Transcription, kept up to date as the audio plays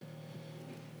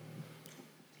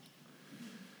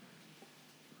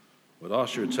Would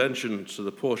ask your attention to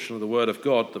the portion of the Word of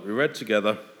God that we read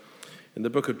together in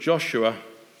the book of Joshua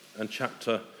and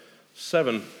chapter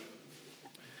 7.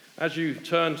 As you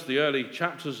turn to the early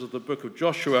chapters of the book of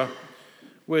Joshua,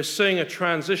 we're seeing a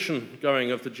transition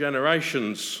going of the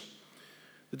generations.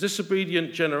 The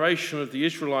disobedient generation of the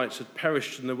Israelites had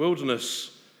perished in the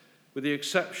wilderness, with the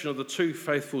exception of the two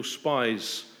faithful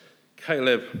spies,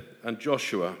 Caleb and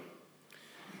Joshua.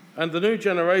 And the new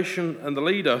generation and the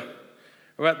leader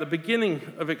are at the beginning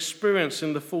of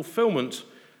experiencing the fulfillment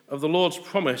of the Lord's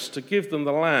promise to give them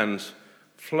the land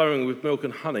flowing with milk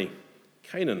and honey,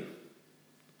 Canaan.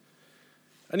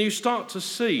 And you start to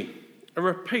see a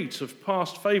repeat of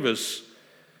past favours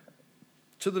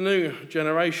to the new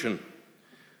generation,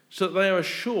 so that they are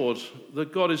assured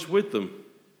that God is with them,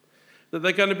 that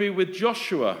they're going to be with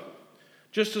Joshua,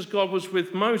 just as God was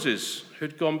with Moses,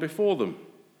 who'd gone before them.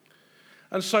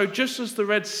 And so just as the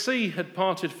Red Sea had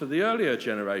parted for the earlier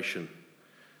generation,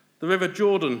 the River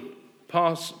Jordan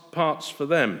parts for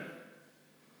them.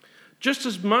 Just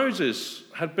as Moses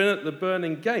had been at the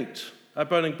burning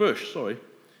bush,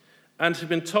 and had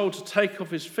been told to take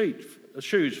off his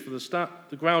shoes for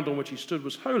the ground on which he stood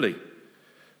was holy,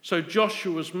 so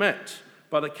Joshua was met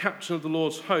by the captain of the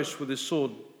Lord's host with his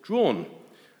sword drawn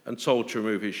and told to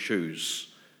remove his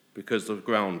shoes because the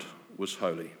ground was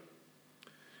holy.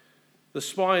 The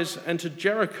spies entered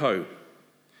Jericho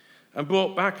and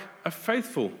brought back a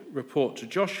faithful report to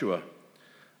Joshua,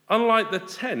 unlike the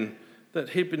 10 that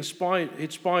he'd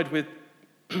spied with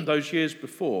those years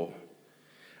before.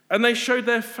 And they showed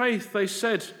their faith. They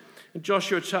said in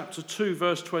Joshua chapter 2,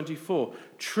 verse 24,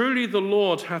 "Truly the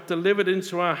Lord hath delivered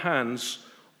into our hands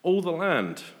all the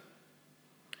land."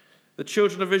 The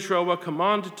children of Israel were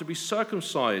commanded to be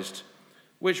circumcised,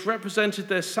 which represented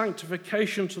their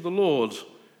sanctification to the Lord,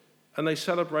 and they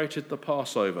celebrated the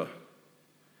Passover.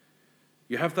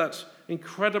 You have that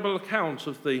incredible account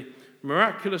of the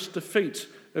miraculous defeat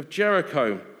of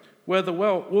Jericho, where the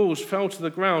walls fell to the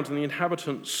ground and the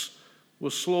inhabitants were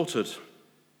slaughtered.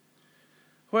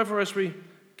 However, as we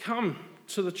come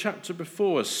to the chapter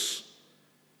before us,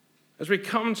 as we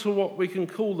come to what we can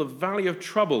call the valley of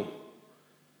trouble,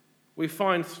 we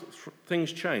find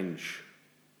things change.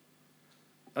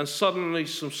 And suddenly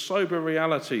some sober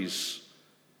realities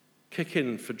kick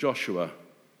in for Joshua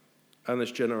and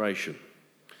this generation.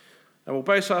 And we'll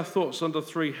base our thoughts under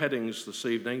three headings this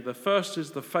evening. The first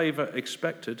is the favour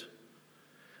expected.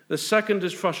 The second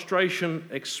is frustration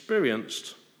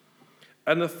experienced.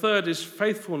 And the third is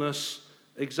faithfulness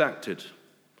exacted.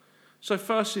 So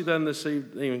firstly then this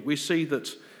evening, we see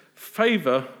that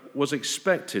favour was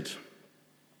expected.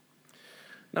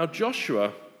 Now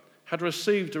Joshua had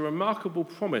received a remarkable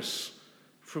promise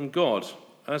from God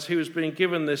as he was being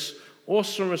given this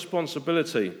awesome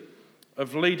responsibility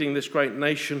of leading this great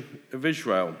nation of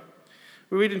Israel.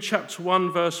 We read in chapter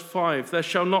 1, verse 5, "There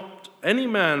shall not any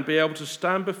man be able to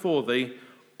stand before thee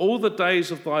all the days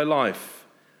of thy life.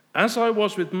 As I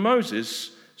was with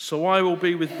Moses, so I will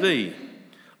be with thee.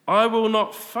 I will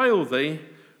not fail thee,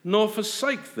 nor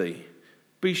forsake thee.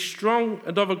 Be strong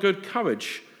and of a good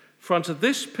courage, for unto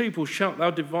this people shalt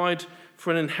thou divide for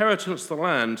an inheritance the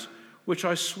land, which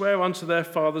I swear unto their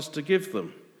fathers to give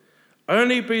them.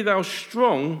 Only be thou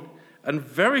strong and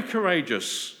very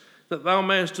courageous, that thou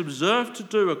mayest observe to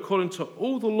do according to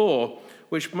all the law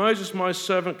which Moses my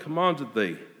servant commanded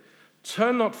thee.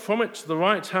 Turn not from it to the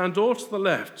right hand or to the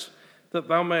left, that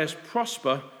thou mayest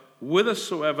prosper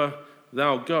whithersoever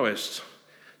thou goest."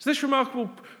 So this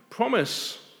remarkable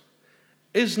promise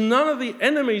is none of the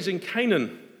enemies in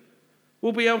Canaan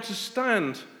will be able to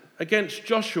stand against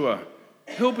Joshua.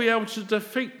 He'll be able to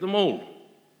defeat them all.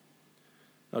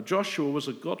 Now Joshua was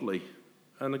a godly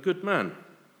and a good man.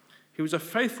 He was a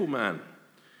faithful man,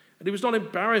 and he was not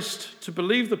embarrassed to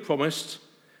believe the promise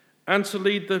and to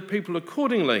lead the people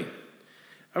accordingly.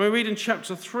 And we read in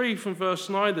chapter 3 from verse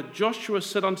 9 that Joshua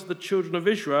said unto the children of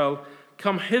Israel,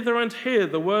 "Come hither and hear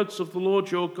the words of the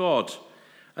Lord your God."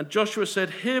 And Joshua said,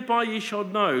 "Hereby ye shall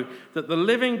know that the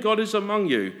living God is among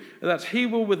you, and that he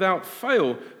will without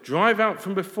fail drive out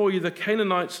from before you the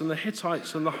Canaanites and the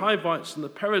Hittites and the Hivites and the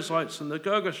Perizzites and the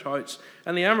Girgashites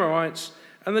and the Amorites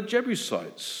and the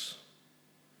Jebusites."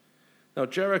 Now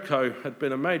Jericho had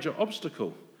been a major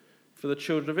obstacle for the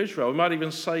children of Israel. We might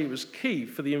even say it was key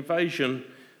for the invasion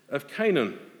of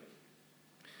Canaan.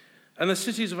 And the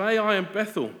cities of Ai and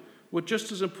Bethel were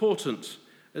just as important,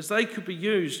 as they could be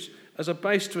used as a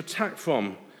base to attack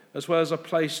from, as well as a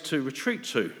place to retreat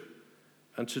to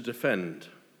and to defend.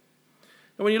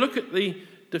 And when you look at the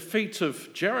defeat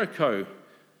of Jericho,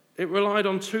 it relied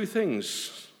on two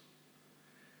things.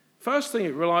 First thing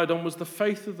it relied on was the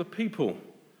faith of the people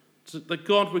that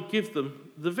God would give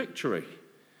them the victory.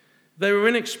 They were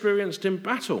inexperienced in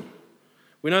battle.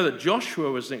 We know that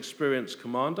Joshua was an experienced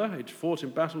commander. He'd fought in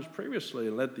battles previously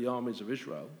and led the armies of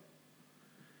Israel.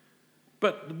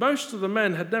 But most of the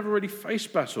men had never really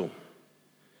faced battle.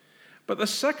 But the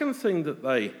second thing that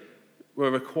they were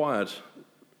required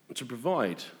to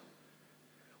provide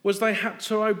was they had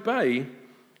to obey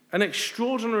an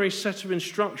extraordinary set of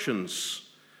instructions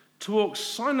to walk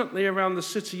silently around the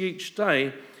city each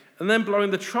day and then blowing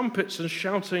the trumpets and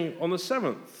shouting on the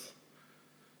seventh.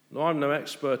 Now, I'm no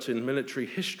expert in military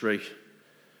history,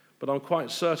 but I'm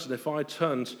quite certain if I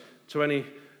turned to any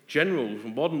general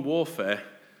from modern warfare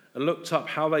and looked up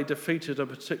how they defeated a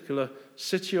particular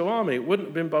city or army, it wouldn't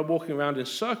have been by walking around in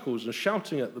circles and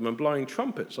shouting at them and blowing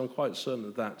trumpets. I'm quite certain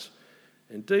of that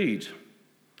indeed.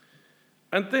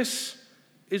 And this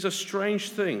is a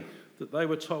strange thing that they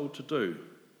were told to do.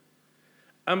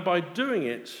 And by doing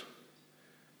it,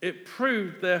 it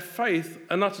proved their faith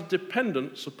and utter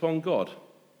dependence upon God.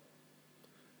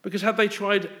 Because had they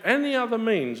tried any other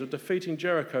means of defeating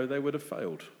Jericho, they would have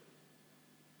failed.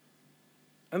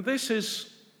 And this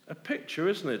is a picture,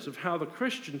 isn't it, of how the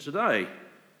Christian today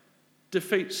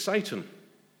defeats Satan.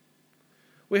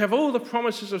 We have all the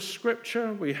promises of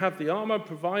Scripture, we have the armor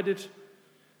provided,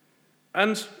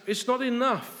 and it's not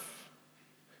enough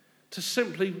to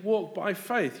simply walk by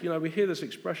faith. You know, we hear this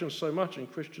expression so much in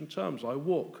Christian terms, I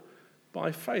walk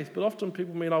by faith, but often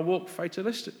people mean I walk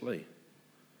fatalistically.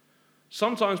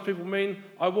 Sometimes people mean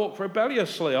I walk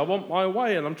rebelliously, I want my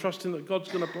way, and I'm trusting that God's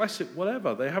going to bless it,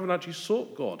 whatever. They haven't actually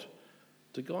sought God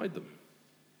to guide them.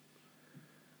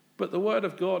 But the Word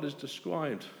of God is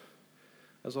described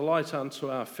as a light unto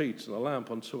our feet and a lamp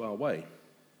unto our way.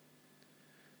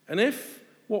 And if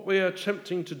what we are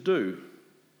attempting to do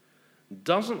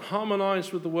doesn't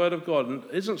harmonize with the Word of God and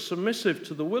isn't submissive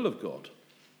to the will of God,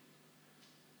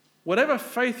 whatever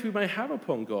faith we may have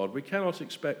upon God, we cannot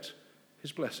expect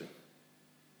His blessing.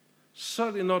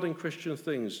 Certainly not in Christian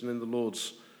things and in the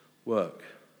Lord's work.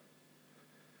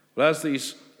 Well, as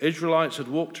these Israelites had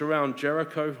walked around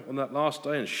Jericho on that last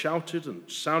day and shouted and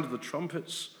sounded the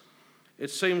trumpets, it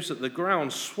seems that the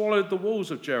ground swallowed the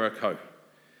walls of Jericho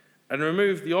and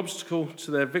removed the obstacle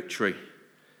to their victory.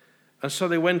 And so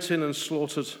they went in and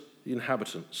slaughtered the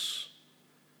inhabitants.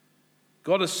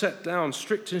 God has set down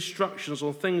strict instructions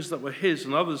on things that were his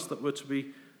and others that were to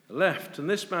be left. And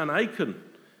this man, Achan,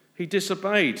 he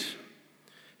disobeyed.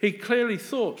 He clearly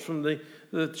thought from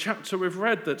the chapter we've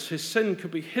read that his sin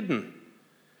could be hidden.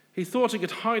 He thought he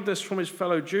could hide this from his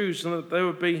fellow Jews and that there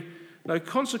would be no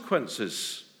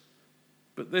consequences.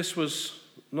 But this was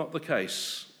not the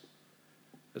case.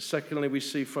 And secondly, we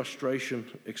see frustration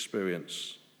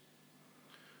experience.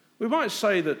 We might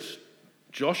say that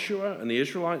Joshua and the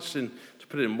Israelites, to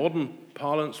put it in modern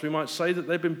parlance, we might say that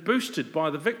they've been boosted by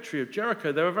the victory of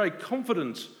Jericho. They were very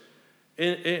confident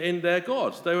in their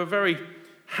God. They were very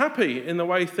happy in the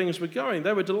way things were going.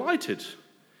 They were delighted.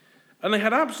 And they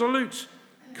had absolute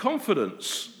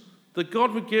confidence that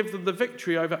God would give them the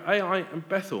victory over Ai and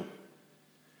Bethel.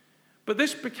 But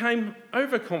this became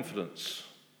overconfidence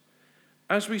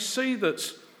as we see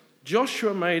that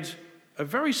Joshua made a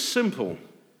very simple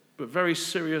but very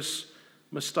serious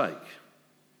mistake.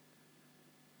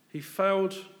 He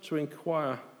failed to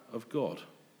inquire of God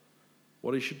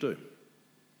what he should do.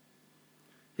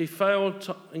 He failed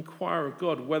to inquire of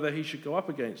God whether he should go up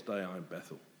against Ai and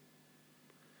Bethel.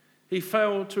 He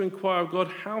failed to inquire of God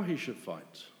how he should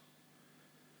fight.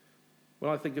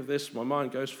 When I think of this, my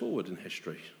mind goes forward in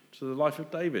history to the life of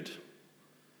David.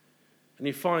 And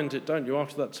you find it, don't you,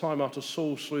 after that time, after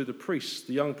Saul slew the priests,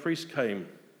 the young priest came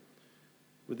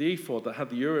with the ephod that had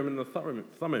the Urim and the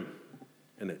Thummim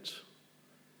in it.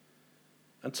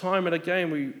 And time and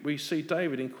again we see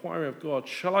David inquiring of God,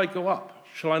 shall I go up?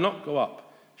 Shall I not go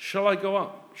up? Shall I go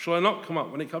up? Shall I not come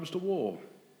up when it comes to war?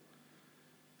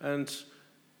 And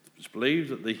it's believed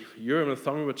that the Urim and the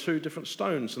Thummim were two different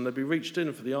stones and they'd be reached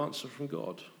in for the answer from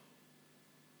God.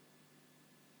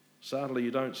 Sadly,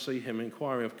 you don't see him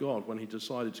inquiring of God when he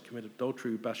decided to commit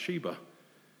adultery with Bathsheba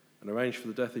and arrange for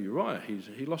the death of Uriah.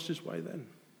 He lost his way then.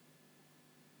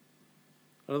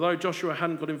 And although Joshua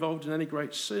hadn't got involved in any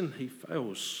great sin, he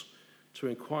fails to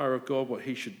inquire of God what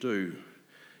he should do.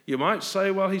 You might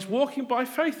say, well, he's walking by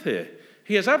faith here.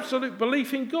 He has absolute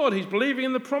belief in God. He's believing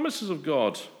in the promises of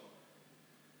God.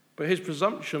 But his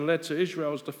presumption led to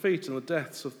Israel's defeat and the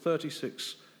deaths of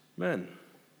 36 men.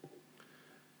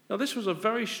 Now, this was a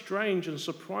very strange and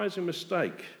surprising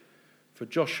mistake for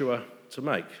Joshua to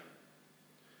make.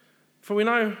 For we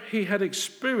know he had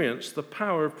experienced the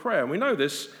power of prayer. And we know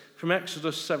this from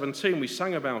Exodus 17. We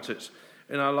sang about it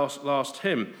in our last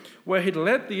hymn, where he'd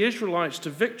led the Israelites to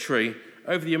victory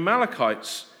over the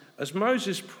Amalekites as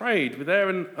Moses prayed with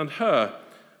Aaron and Hur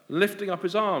lifting up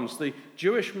his arms, the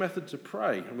Jewish method to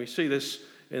pray. And we see this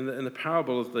in the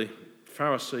parable of the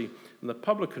Pharisee and the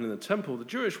publican in the temple. The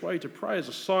Jewish way to pray as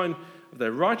a sign of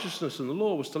their righteousness in the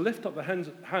law was to lift up the hands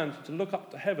and to look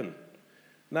up to heaven.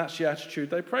 And that's the attitude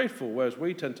they prayed for, whereas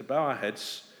we tend to bow our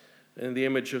heads in the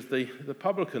image of the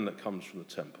publican that comes from the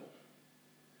temple.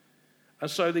 And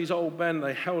so these old men,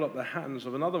 they held up the hands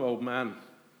of another old man.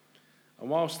 And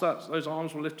whilst those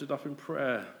arms were lifted up in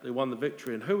prayer, they won the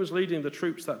victory. And who was leading the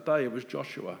troops that day? It was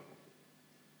Joshua.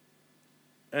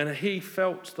 And he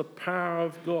felt the power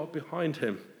of God behind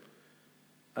him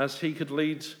as he could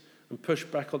lead and push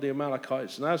back on the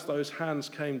Amalekites. And as those hands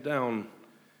came down,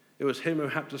 it was him who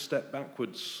had to step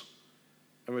backwards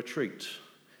and retreat.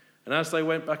 And as they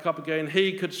went back up again,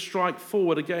 he could strike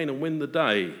forward again and win the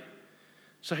day.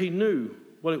 So he knew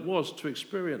what it was to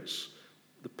experience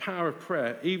the power of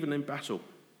prayer, even in battle.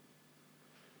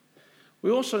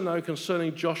 We also know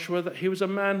concerning Joshua that he was a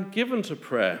man given to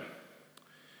prayer.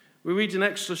 We read in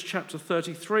Exodus chapter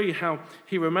 33 how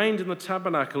he remained in the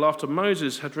tabernacle after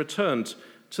Moses had returned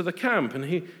to the camp, and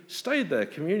he stayed there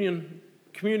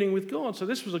communing with God. So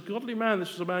this was a godly man.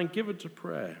 This was a man given to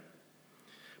prayer.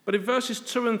 But in verses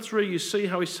 2 and 3, you see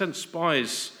how he sent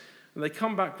spies, and they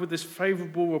come back with this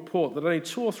favorable report that only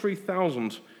 2,000 or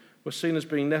 3,000 were seen as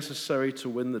being necessary to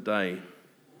win the day.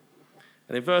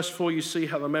 And in verse 4, you see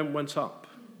how the men went up.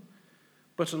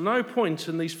 But at no point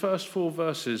in these first 4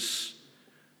 verses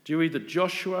do you read that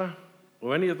Joshua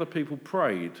or any of the people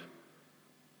prayed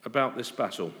about this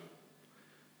battle.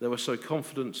 They were so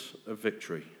confident of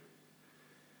victory.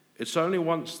 It's only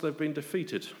once they've been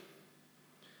defeated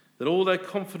that all their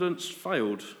confidence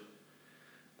failed,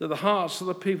 that the hearts of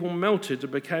the people melted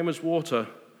and became as water,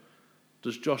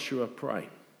 does Joshua pray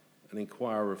and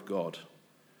inquire of God.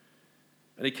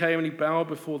 And he came and he bowed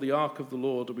before the ark of the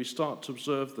Lord, and we start to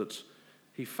observe that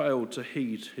he failed to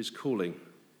heed his calling.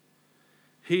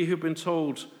 He who had been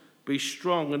told, "Be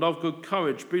strong and of good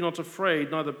courage, be not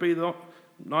afraid, neither be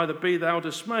thou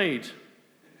dismayed."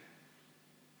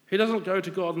 He doesn't go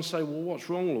to God and say, "Well, what's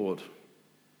wrong, Lord?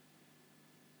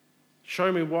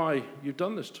 Show me why you've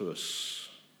done this to us."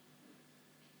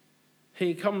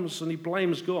 He comes and he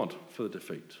blames God for the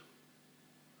defeat.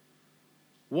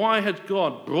 Why had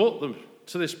God brought them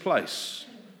to this place,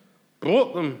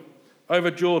 brought them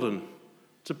over Jordan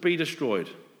to be destroyed?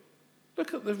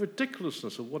 Look at the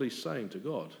ridiculousness of what he's saying to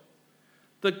God.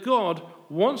 That God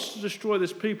wants to destroy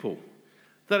this people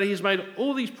that he's made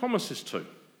all these promises to.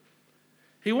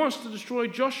 He wants to destroy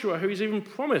Joshua, who he's even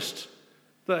promised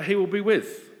that he will be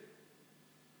with.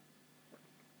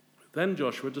 Then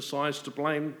Joshua decides to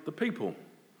blame the people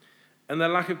and their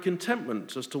lack of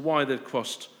contentment as to why they'd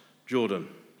crossed Jordan.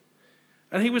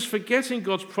 And he was forgetting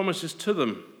God's promises to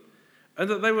them and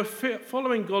that they were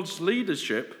following God's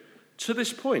leadership to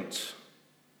this point.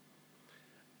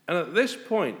 And at this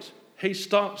point, he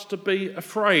starts to be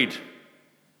afraid.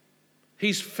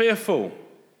 He's fearful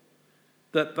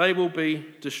that they will be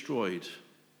destroyed.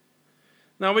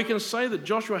 Now, we can say that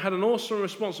Joshua had an awesome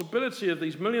responsibility of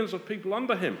these millions of people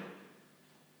under him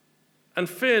and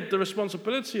feared the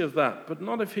responsibility of that, but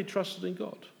not if he trusted in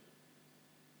God.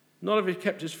 Not if he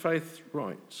kept his faith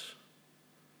right.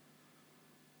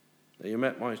 Now, you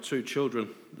met my 2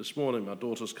 children this morning. My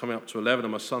daughter's coming up to 11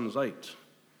 and my son's 8.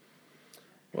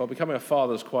 Well, becoming a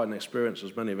father is quite an experience,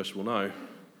 as many of us will know.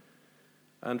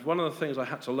 And one of the things I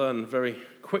had to learn very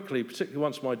quickly, particularly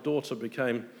once my daughter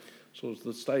became sort of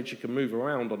the stage she can move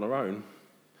around on her own,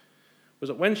 was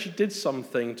that when she did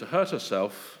something to hurt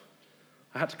herself,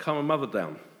 I had to calm her mother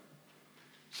down.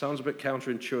 Sounds a bit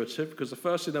counterintuitive, because the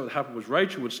first thing that would happen was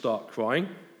Rachel would start crying,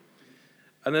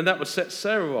 and then that would set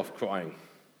Sarah off crying.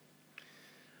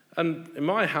 And in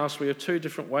my house, we have 2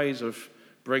 different ways of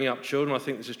bringing up children. I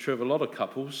think this is true of a lot of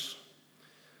couples.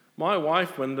 My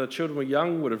wife, when the children were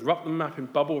young, would have wrapped them up in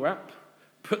bubble wrap,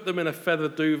 put them in a feather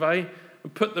duvet,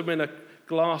 and put them in a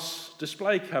glass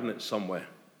display cabinet somewhere,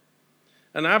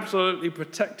 and absolutely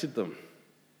protected them.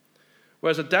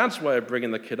 Whereas a dad's way of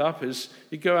bringing the kid up is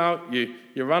you go out, you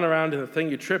run around in the thing,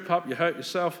 you trip up, you hurt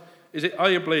yourself. Are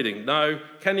you bleeding? No.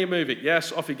 Can you move it?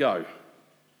 Yes. Off you go. And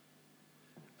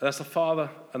that's the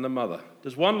father and the mother.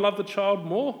 Does one love the child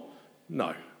more?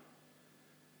 No.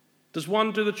 Does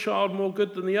one do the child more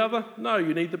good than the other? No,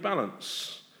 you need the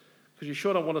balance. Because you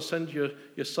sure don't want to send your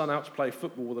son out to play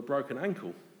football with a broken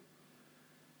ankle.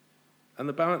 And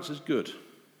the balance is good.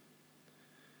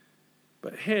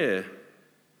 But here,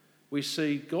 we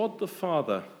see God the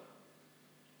Father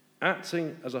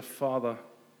acting as a father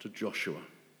to Joshua.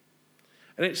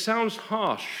 And it sounds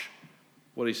harsh,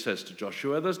 what he says to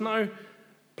Joshua. There's no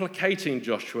placating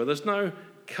Joshua. There's no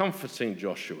comforting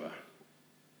Joshua.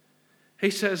 He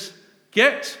says,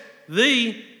 "Get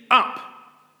thee up.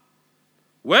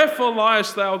 Wherefore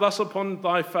liest thou thus upon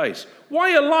thy face?"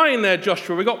 Why are you lying there,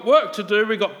 Joshua? We've got work to do.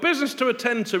 We've got business to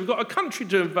attend to. We've got a country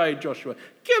to invade, Joshua.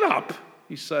 Get up,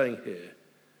 he's saying here.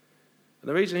 And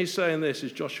the reason he's saying this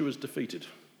is Joshua's defeated.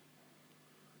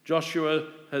 Joshua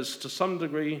has, to some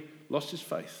degree, lost his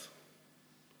faith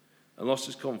and lost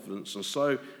his confidence. And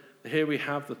so here we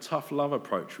have the tough love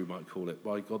approach, we might call it,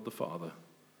 by God the Father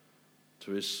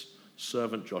to his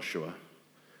servant Joshua.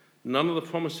 None of the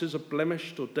promises are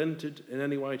blemished or dented in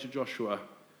any way to Joshua.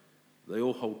 They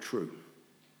all hold true.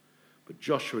 But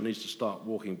Joshua needs to start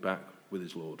walking back with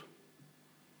his Lord.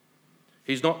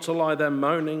 He's not to lie there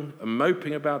moaning and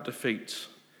moping about defeat.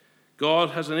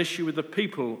 God has an issue with the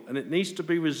people, and it needs to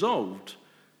be resolved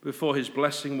before his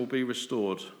blessing will be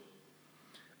restored.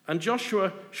 And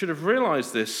Joshua should have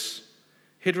realized this.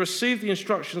 He'd received the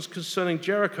instructions concerning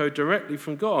Jericho directly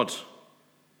from God.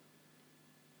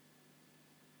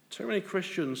 Too many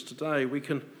Christians today, we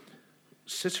can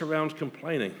sit around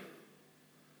complaining.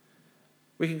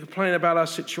 We can complain about our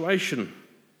situation.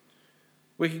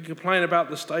 We can complain about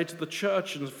the state of the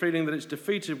church and the feeling that it's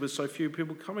defeated with so few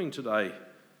people coming today.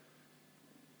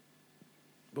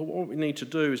 But what we need to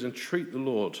do is entreat the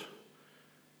Lord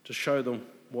to show them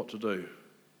what to do.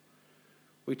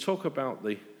 We talk about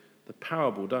the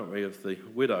parable, don't we, of the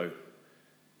widow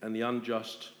and the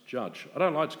unjust judge. I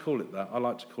don't like to call it that. I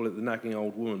like to call it the nagging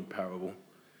old woman parable.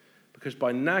 Because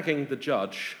by nagging the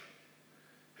judge,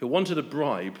 who wanted a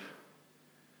bribe,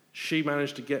 she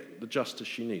managed to get the justice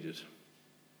she needed.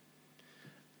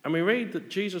 And we read that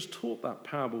Jesus taught that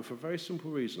parable for a very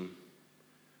simple reason,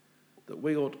 that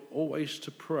we ought always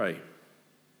to pray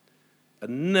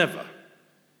and never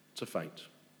to faint.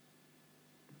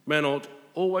 Men ought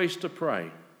always to pray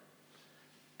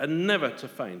and never to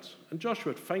faint. And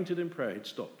Joshua had fainted in prayer, he'd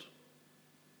stopped.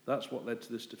 That's what led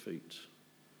to this defeat.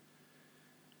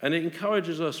 And it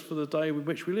encourages us for the day in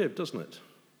which we live, doesn't it?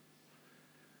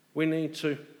 We need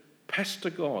to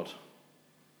pester God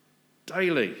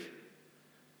daily,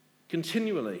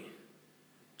 continually,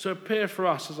 to appear for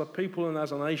us as a people and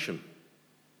as a nation.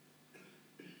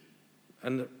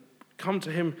 And come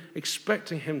to him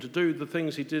expecting him to do the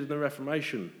things he did in the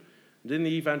Reformation and in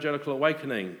the Evangelical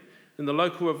Awakening, in the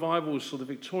local revivals of the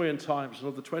Victorian times and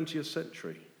of the 20th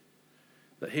century,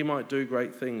 that he might do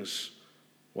great things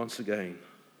once again.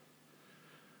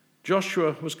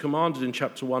 Joshua was commanded in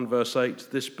chapter 1, verse 8,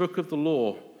 "This book of the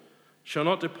law shall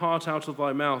not depart out of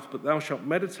thy mouth, but thou shalt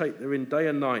meditate therein day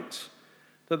and night,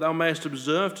 that thou mayest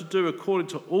observe to do according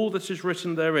to all that is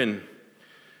written therein.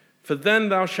 For then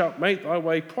thou shalt make thy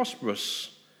way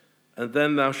prosperous, and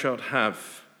then thou shalt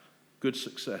have good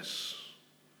success."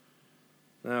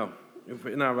 Now,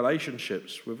 in our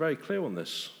relationships, we're very clear on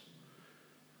this.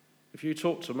 If you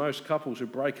talk to most couples who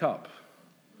break up,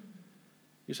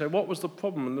 you say, what was the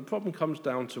problem? And the problem comes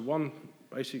down to one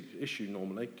basic issue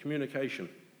normally, communication.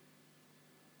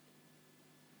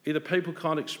 Either people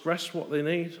can't express what they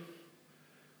need,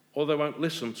 or they won't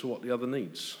listen to what the other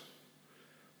needs.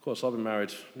 Of course, I've been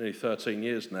married nearly 13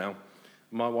 years now.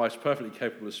 My wife's perfectly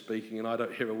capable of speaking, and I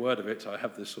don't hear a word of it. I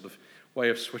have this sort of way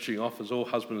of switching off, as all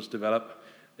husbands develop,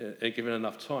 given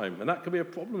enough time. And that can be a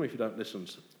problem if you don't listen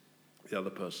to the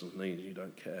other person's needs, you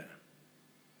don't care.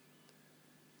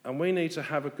 And we need to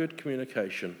have a good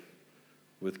communication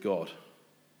with God.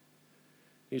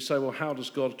 You say, well, how does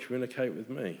God communicate with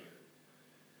me?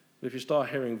 If you start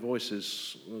hearing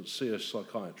voices, see a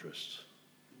psychiatrist.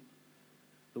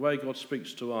 The way God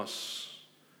speaks to us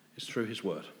is through his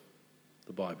word,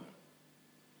 the Bible.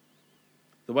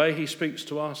 The way he speaks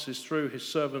to us is through his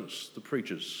servants, the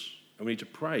preachers. And we need to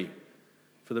pray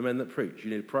for the men that preach.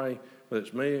 You need to pray, whether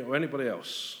it's me or anybody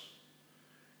else.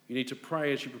 You need to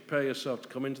pray as you prepare yourself to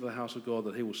come into the house of God,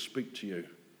 that he will speak to you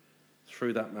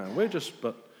through that man. We're just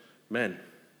but men.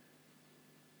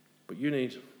 But you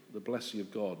need the blessing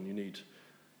of God, and you need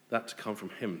that to come from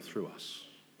him through us.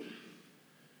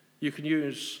 You can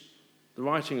use the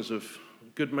writings of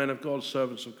good men of God,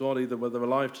 servants of God, either whether they're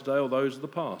alive today or those of the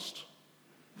past,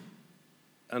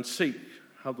 and seek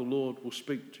how the Lord will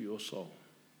speak to your soul.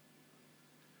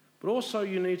 But also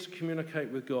you need to communicate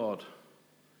with God,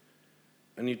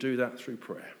 and you do that through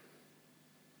prayer.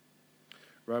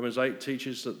 Romans 8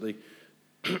 teaches that the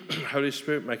Holy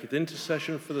Spirit maketh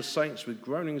intercession for the saints with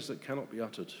groanings that cannot be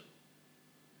uttered.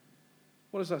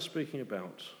 What is that speaking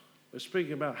about? It's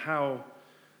speaking about how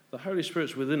the Holy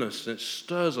Spirit's within us, and it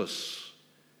stirs us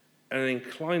and it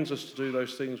inclines us to do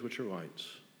those things which are right.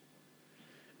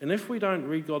 And if we don't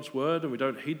read God's word and we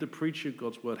don't heed the preaching of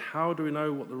God's word, how do we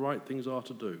know what the right things are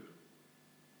to do?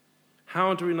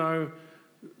 How do we know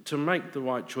to make the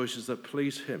right choices that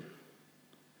please him?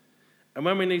 And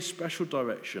when we need special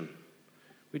direction,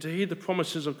 we to heed the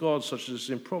promises of God, such as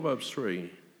in Proverbs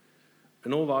 3,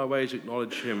 in all thy ways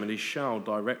acknowledge him, and he shall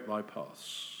direct thy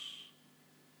paths.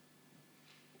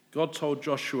 God told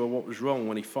Joshua what was wrong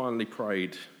when he finally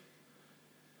prayed.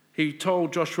 He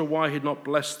told Joshua why he'd not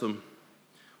blessed them,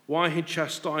 why he'd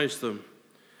chastised them,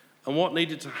 and what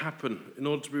needed to happen in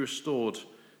order to be restored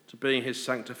to being his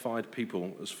sanctified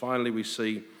people, as finally we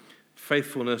see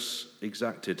faithfulness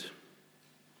exacted.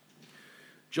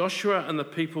 Joshua and the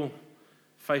people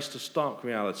faced a stark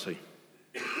reality.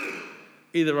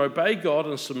 Either obey God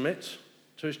and submit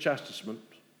to his chastisement,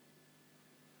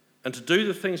 and to do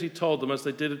the things he told them as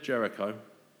they did at Jericho,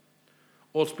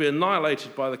 or to be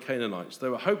annihilated by the Canaanites. They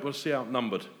were hopelessly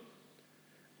outnumbered,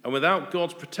 and without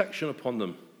God's protection upon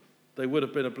them, they would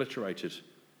have been obliterated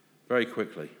very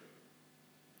quickly.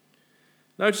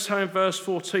 Notice how in verse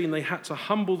 14 they had to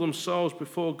humble themselves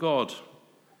before God.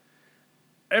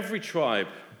 Every tribe,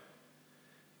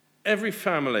 every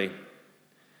family,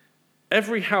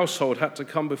 every household had to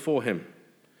come before him.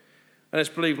 And it's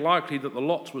believed likely that the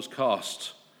lot was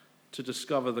cast to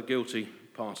discover the guilty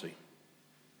party.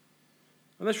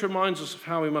 And this reminds us of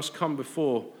how we must come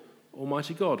before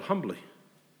Almighty God humbly.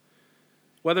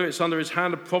 Whether it's under his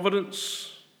hand of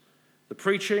providence, the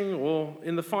preaching, or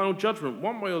in the final judgment,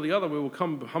 one way or the other, we will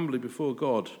come humbly before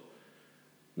God.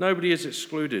 Nobody is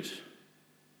excluded.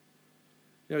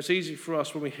 It's easy for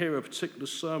us when we hear a particular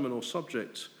sermon or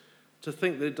subject to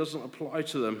think that it doesn't apply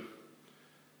to them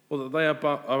or that they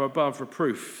are above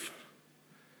reproof,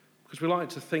 because we like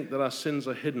to think that our sins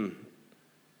are hidden.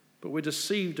 But we're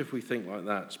deceived if we think like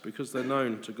that, because they're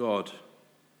known to God.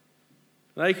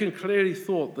 And Achan clearly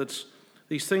thought that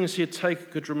these things he had taken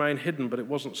could remain hidden, but it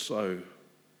wasn't so.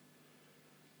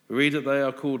 We read that they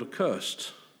are called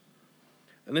accursed.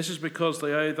 And this is because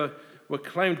they either were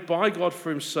claimed by God for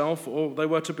himself or they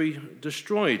were to be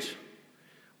destroyed.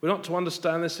 We're not to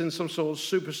understand this in some sort of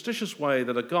superstitious way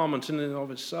that a garment in and of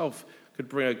itself could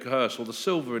bring a curse, or the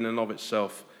silver in and of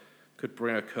itself could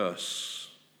bring a curse.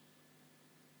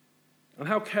 And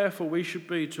how careful we should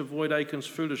be to avoid Achan's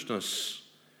foolishness.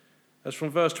 As from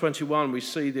verse 21 we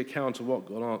see the account of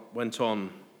what went on.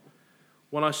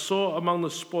 When I saw among the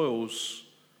spoils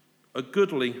a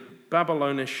goodly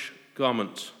Babylonish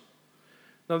garment.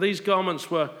 Now these garments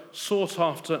were sought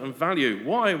after and valued.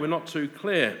 Why? We're not too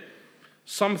clear.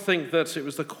 Some think that it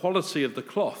was the quality of the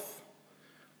cloth.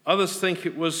 Others think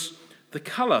it was the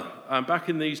colour. Back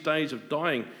in these days of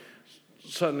dyeing,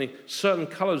 certainly certain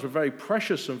colours were very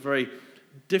precious and very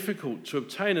difficult to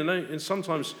obtain, and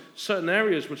sometimes certain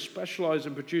areas would specialise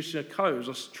in producing a colour. It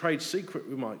was a trade secret,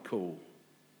 we might call.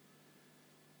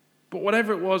 But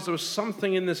whatever it was, there was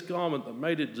something in this garment that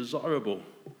made it desirable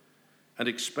and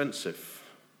expensive.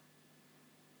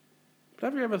 But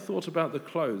have you ever thought about the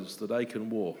clothes that Achan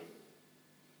wore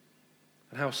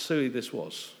and how silly this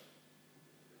was?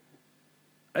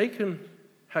 Achan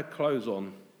had clothes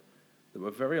on that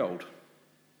were very old.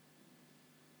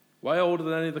 Way older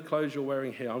than any of the clothes you're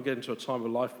wearing here. I'm getting to a time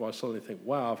of life where I suddenly think,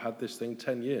 wow, I've had this thing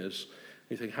 10 years.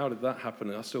 You think, how did that happen?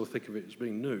 And I still think of it as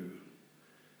being new.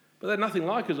 But they're nothing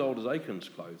like as old as Achan's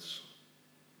clothes,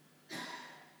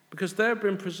 because they've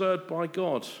been preserved by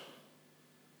God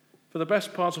for the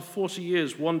best part of 40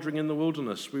 years wandering in the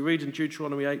wilderness. We read in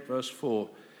Deuteronomy 8, verse 4,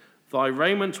 thy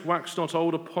raiment waxed not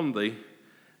old upon thee,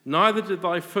 neither did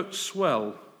thy foot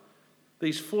swell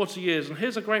these 40 years. And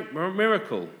here's a great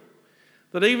miracle,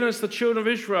 that even as the children of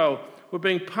Israel were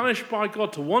being punished by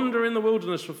God to wander in the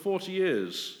wilderness for 40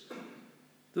 years,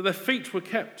 that their feet were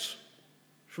kept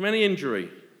from any injury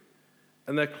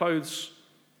and their clothes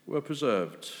were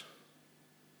preserved.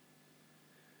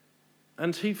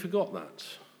 And he forgot that.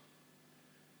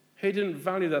 He didn't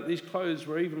value that. These clothes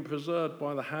were even preserved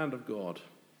by the hand of God.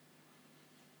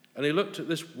 And he looked at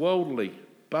this worldly,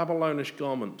 Babylonish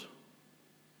garment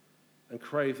and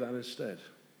craved that instead.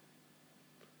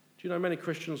 Do you know many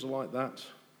Christians are like that?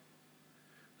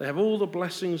 They have all the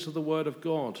blessings of the Word of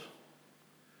God,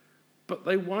 but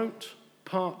they won't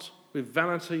part with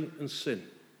vanity and sin.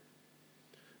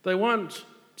 They won't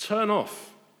turn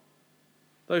off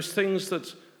those things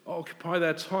that occupy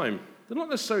their time. They're not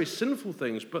necessarily sinful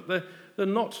things, but they're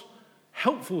not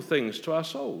helpful things to our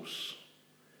souls.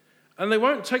 And they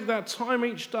won't take that time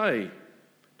each day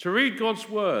to read God's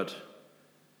Word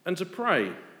and to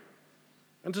pray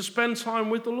and to spend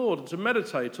time with the Lord and to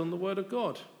meditate on the Word of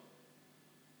God.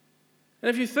 And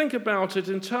if you think about it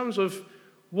in terms of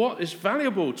what is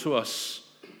valuable to us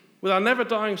With our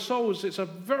never-dying souls, it's a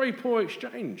very poor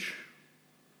exchange.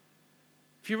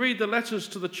 If you read the letters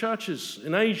to the churches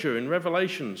in Asia in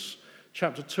Revelations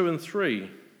chapter 2 and 3,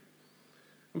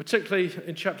 and particularly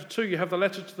in chapter 2, you have the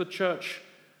letter to the church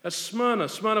at Smyrna.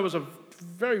 Smyrna was a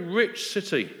very rich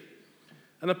city,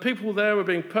 and the people there were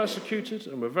being persecuted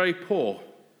and were very poor.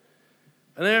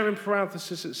 And there in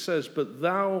parenthesis it says, "But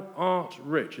thou art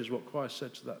rich," is what Christ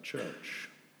said to that church.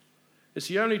 It's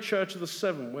the only church of the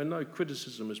seven where no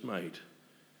criticism is made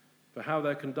for how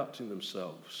they're conducting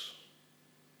themselves.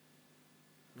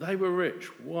 They were rich.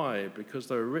 Why? Because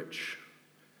they were rich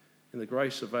in the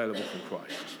grace available from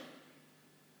Christ.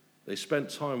 They spent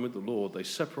time with the Lord. They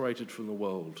separated from the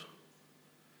world.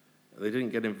 They didn't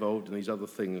get involved in these other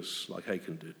things like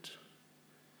Achan did.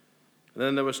 And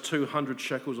then there was 200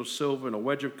 shekels of silver and a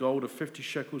wedge of gold of 50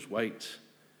 shekels weight.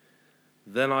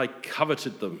 Then I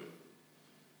coveted them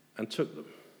and took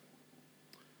them.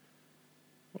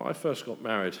 When I first got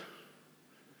married,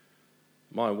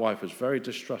 my wife was very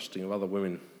distrusting of other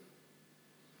women.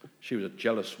 She was a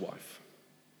jealous wife.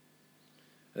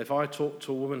 And if I talked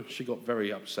to a woman, she got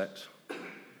very upset. And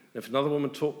if another woman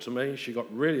talked to me, she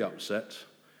got really upset.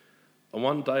 And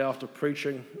one day after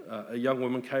preaching, a young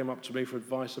woman came up to me for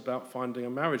advice about finding a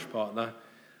marriage partner,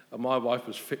 and my wife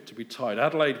was fit to be tied.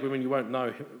 Adelaide women, you won't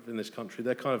know in this country,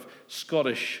 they're kind of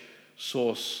Scottish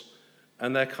source,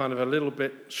 and they're kind of a little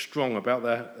bit strong about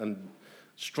and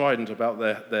strident about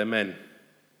their men.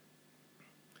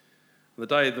 The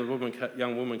day the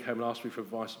young woman came and asked me for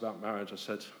advice about marriage, I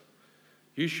said,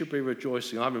 "You should be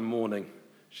rejoicing, I'm in mourning."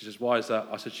 She says, "Why is that?"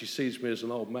 I said, "She sees me as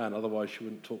an old man, otherwise she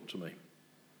wouldn't talk to me."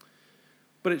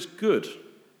 But it's good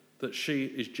that she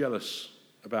is jealous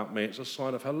about me. It's a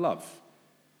sign of her love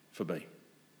for me.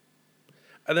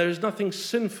 And there is nothing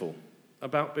sinful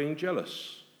about being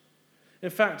jealous. In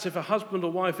fact, if a husband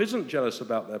or wife isn't jealous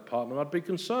about their partner, I'd be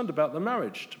concerned about the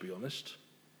marriage, to be honest.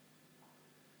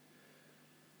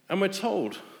 And we're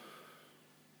told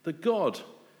that God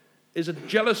is a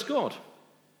jealous God.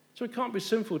 So it can't be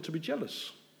sinful to be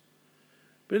jealous.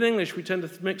 But in English, we tend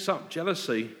to mix up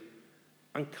jealousy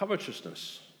and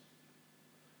covetousness.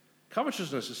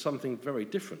 Covetousness is something very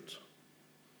different.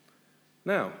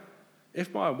 Now,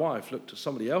 if my wife looked at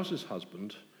somebody else's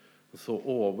husband and thought,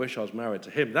 "Oh, I wish I was married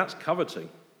to him," that's coveting.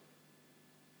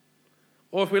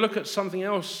 Or if we look at something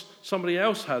else somebody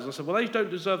else has and say, "Well, they don't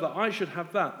deserve that, I should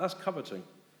have that," that's coveting.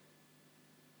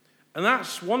 And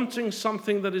that's wanting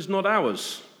something that is not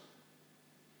ours.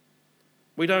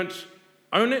 We don't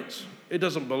own it, it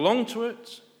doesn't belong to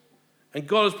it, and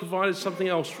God has provided something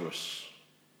else for us.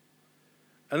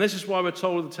 And this is why we're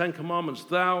told in the Ten Commandments,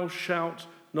 "Thou shalt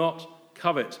not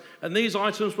covet." And these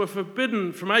items were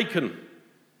forbidden from Achan.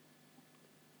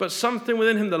 But something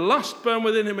within him, the lust burned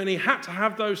within him, and he had to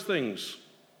have those things.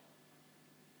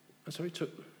 And so he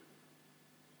took them.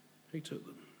 He took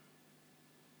them.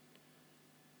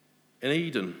 In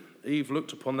Eden, Eve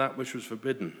looked upon that which was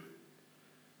forbidden.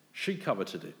 She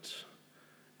coveted it,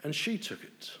 and she took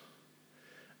it.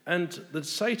 And that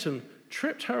Satan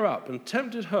tripped her up and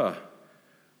tempted her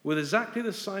with exactly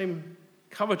the same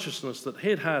covetousness that he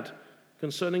had had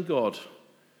concerning God.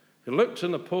 He looked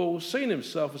in the pool, seen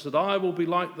himself, and said, "I will be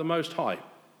like the Most High."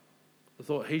 He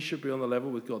thought he should be on the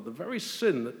level with God. The very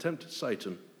sin that tempted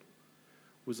Satan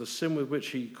was the sin with which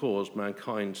he caused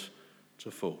mankind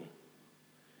to fall.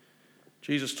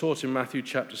 Jesus taught in Matthew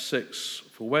chapter 6,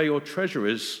 "For where your treasure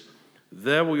is,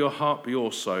 there will your heart be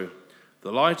also.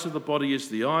 The light of the body is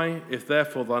the eye. If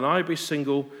therefore thine eye be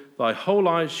single, thy whole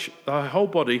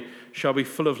body shall be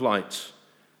full of light.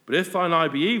 But if thine eye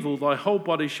be evil, thy whole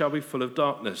body shall be full of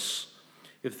darkness.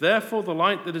 If therefore the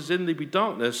light that is in thee be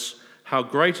darkness, how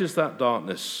great is that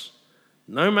darkness?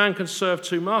 No man can serve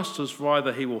two masters, for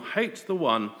either he will hate the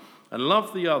one and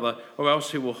love the other, or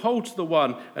else he will hold to the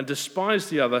one and despise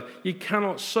the other. Ye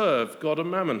cannot serve God and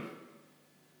mammon."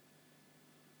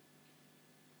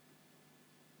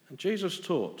 And Jesus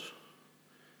taught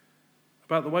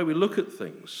about the way we look at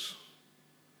things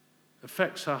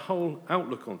affects our whole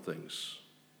outlook on things.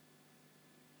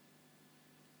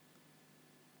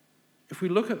 If we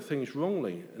look at things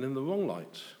wrongly and in the wrong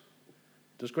light,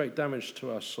 it does great damage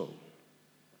to our soul.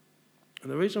 And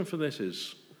the reason for this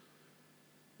is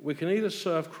we can either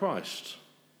serve Christ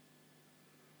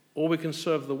or we can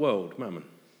serve the world, mammon.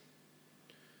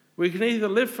 We can either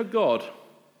live for God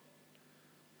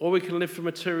or we can live for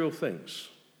material things.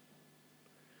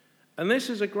 And this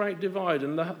is a great divide,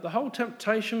 and the whole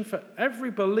temptation for every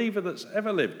believer that's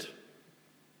ever lived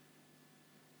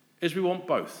is we want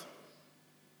both.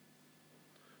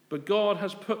 But God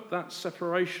has put that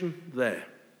separation there.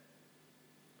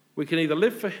 We can either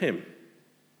live for him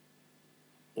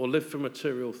or live for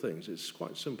material things. It's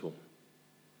quite simple.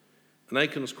 And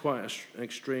Achan's quite an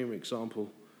extreme example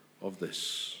of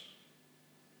this.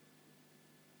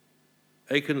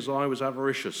 Achan's eye was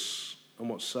avaricious, and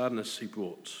what sadness he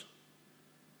brought.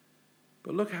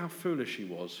 But look how foolish he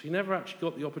was. He never actually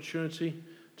got the opportunity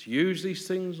to use these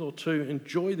things or to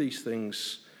enjoy these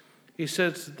things. He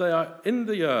said, they are in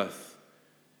the earth,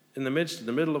 in the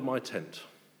middle of my tent.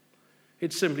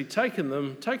 He'd simply taken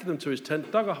them to his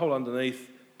tent, dug a hole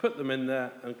underneath, put them in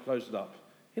there and closed it up.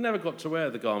 He never got to wear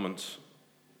the garment.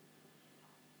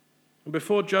 And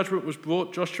before judgment was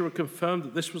brought, Joshua confirmed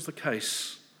that this was the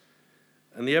case.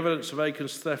 And the evidence of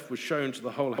Achan's theft was shown to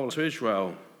the whole house of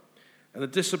Israel. And the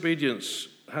disobedience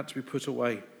had to be put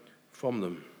away from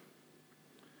them.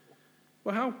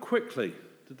 Well, how quickly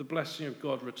did the blessing of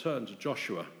God return to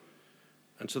Joshua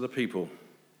and to the people?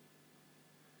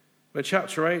 In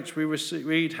chapter 8, we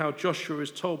read how Joshua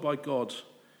is told by God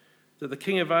that the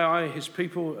king of Ai, his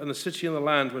people, and the city and the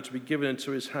land were to be given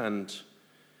into his hand.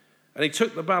 And he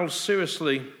took the battle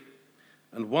seriously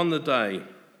and won the day.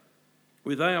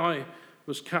 With Ai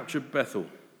was captured Bethel.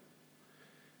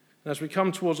 And as we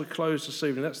come towards a close this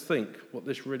evening, let's think what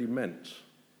this really meant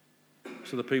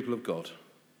to the people of God.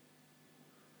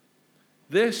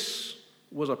 This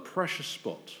was a precious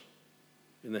spot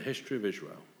in the history of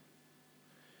Israel.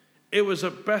 It was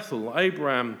at Bethel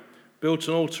Abraham built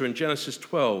an altar in Genesis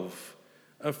 12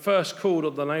 and first called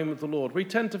on the name of the Lord. We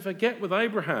tend to forget with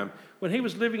Abraham, when he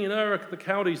was living in Ur of the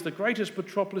Chaldees, the greatest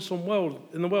metropolis in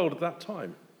the world at that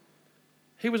time.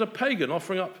 He was a pagan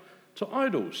offering up to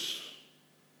idols.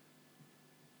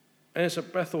 And it's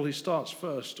at Bethel he starts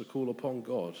first to call upon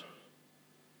God.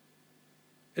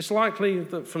 It's likely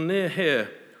that from near here,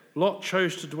 Lot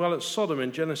chose to dwell at Sodom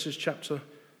in Genesis chapter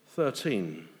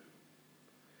 13.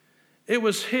 It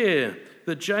was here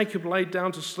that Jacob laid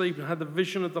down to sleep and had the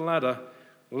vision of the ladder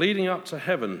leading up to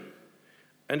heaven,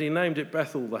 and he named it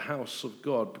Bethel, the house of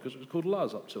God, because it was called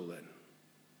Luz up till then.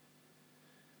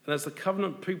 And as the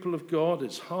covenant people of God,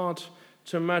 it's hard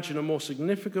to imagine a more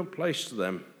significant place to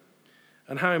them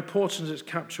and how important its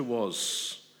capture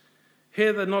was.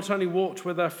 Here they not only walked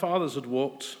where their fathers had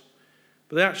walked,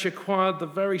 but they actually acquired the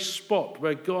very spot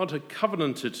where God had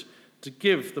covenanted to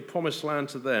give the promised land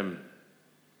to them.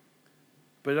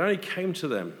 But it only came to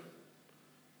them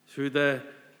through their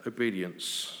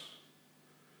obedience.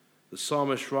 The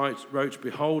psalmist wrote,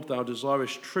 "Behold, thou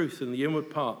desirest truth in the inward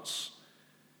parts,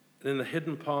 and in the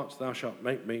hidden parts thou shalt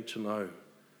make me to know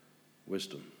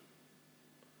wisdom."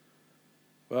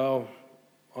 Well,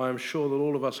 I am sure that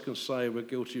all of us can say we're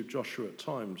guilty of Joshua at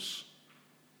times,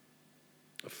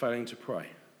 of failing to pray.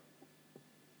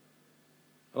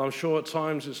 And I'm sure at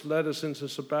times it's led us into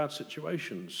some bad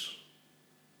situations.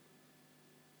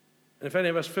 And if any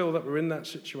of us feel that we're in that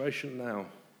situation now,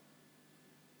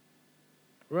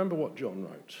 remember what John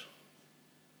wrote.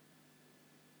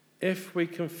 If we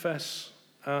confess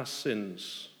our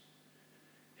sins,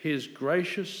 he is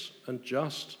gracious and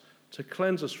just to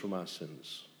cleanse us from our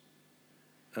sins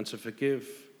and to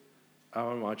forgive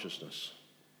our unrighteousness.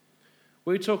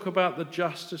 We talk about the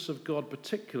justice of God,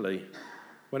 particularly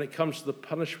when it comes to the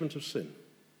punishment of sin.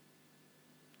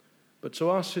 But to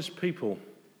us, his people,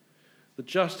 the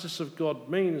justice of God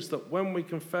means that when we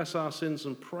confess our sins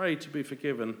and pray to be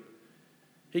forgiven,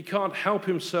 he can't help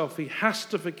himself. He has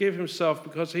to forgive himself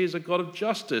because he is a God of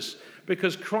justice,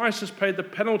 because Christ has paid the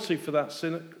penalty for that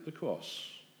sin at the cross.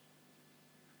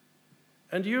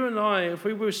 And you and I, if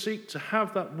we were seek to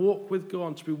have that walk with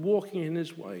God, to be walking in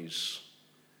his ways,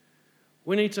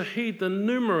 we need to heed the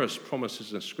numerous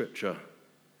promises in Scripture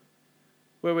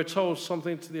where we're told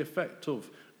something to the effect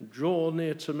of, "Draw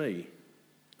near to me,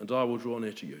 and I will draw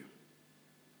near to you."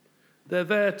 They're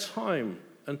there time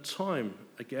and time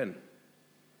again.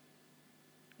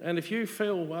 And if you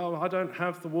feel, well, I don't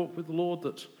have the walk with the Lord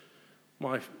that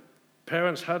my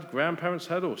parents had, grandparents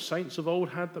had, or saints of old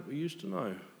had that we used to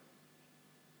know,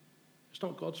 it's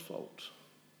not God's fault.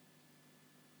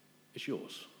 It's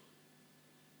yours.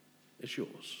 It's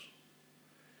yours.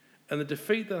 And the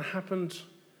defeat that happened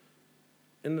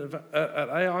at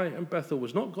Ai and Bethel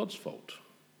was not God's fault.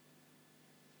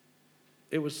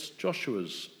 It was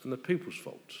Joshua's and the people's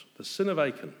fault, the sin of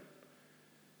Achan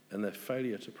and their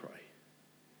failure to pray.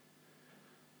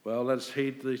 Well, let us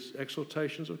heed these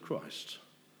exhortations of Christ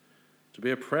to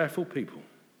be a prayerful people,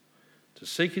 to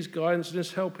seek his guidance and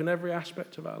his help in every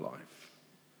aspect of our life.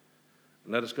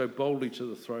 And let us go boldly to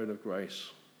the throne of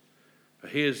grace, for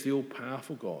he is the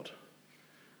all-powerful God,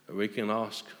 and we can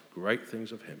ask great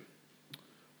things of him.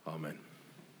 Amen.